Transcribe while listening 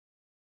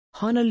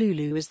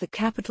Honolulu is the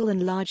capital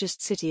and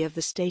largest city of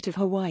the state of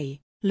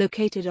Hawaii,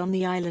 located on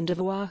the island of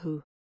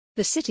Oahu.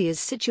 The city is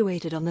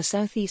situated on the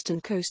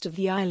southeastern coast of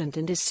the island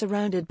and is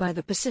surrounded by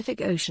the Pacific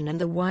Ocean and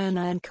the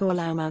Waianae and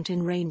Koalau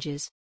mountain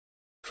ranges.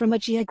 From a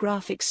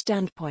geographic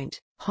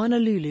standpoint,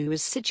 Honolulu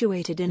is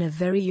situated in a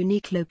very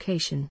unique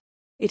location.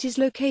 It is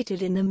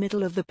located in the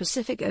middle of the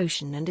Pacific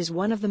Ocean and is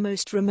one of the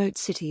most remote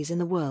cities in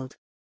the world.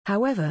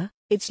 However,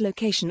 its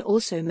location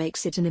also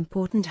makes it an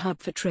important hub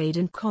for trade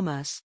and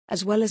commerce,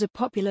 as well as a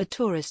popular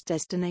tourist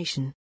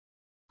destination.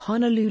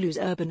 Honolulu's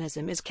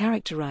urbanism is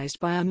characterized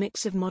by a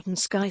mix of modern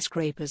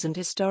skyscrapers and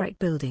historic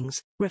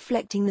buildings,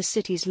 reflecting the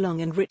city's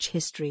long and rich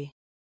history.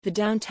 The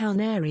downtown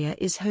area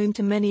is home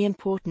to many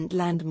important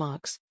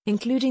landmarks,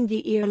 including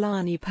the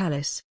Iolani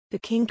Palace, the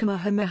King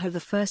Kamehameha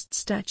I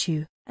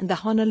statue, and the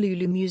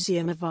Honolulu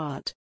Museum of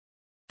Art.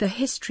 The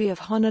history of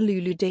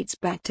Honolulu dates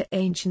back to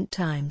ancient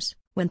times,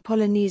 when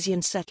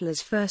Polynesian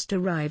settlers first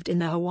arrived in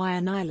the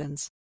Hawaiian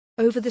Islands.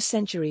 Over the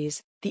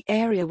centuries, the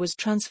area was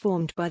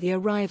transformed by the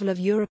arrival of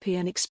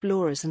European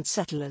explorers and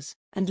settlers,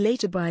 and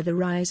later by the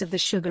rise of the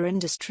sugar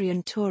industry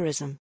and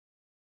tourism.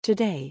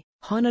 Today,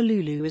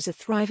 Honolulu is a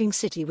thriving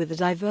city with a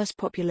diverse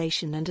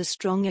population and a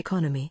strong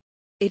economy.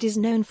 It is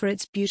known for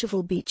its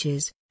beautiful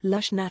beaches,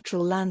 lush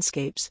natural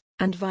landscapes,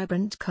 and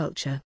vibrant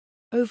culture.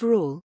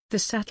 Overall, the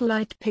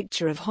satellite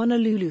picture of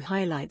Honolulu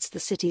highlights the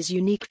city's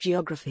unique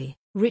geography,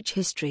 rich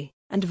history,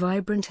 and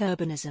vibrant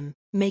urbanism,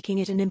 making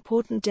it an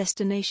important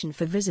destination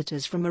for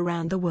visitors from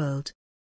around the world.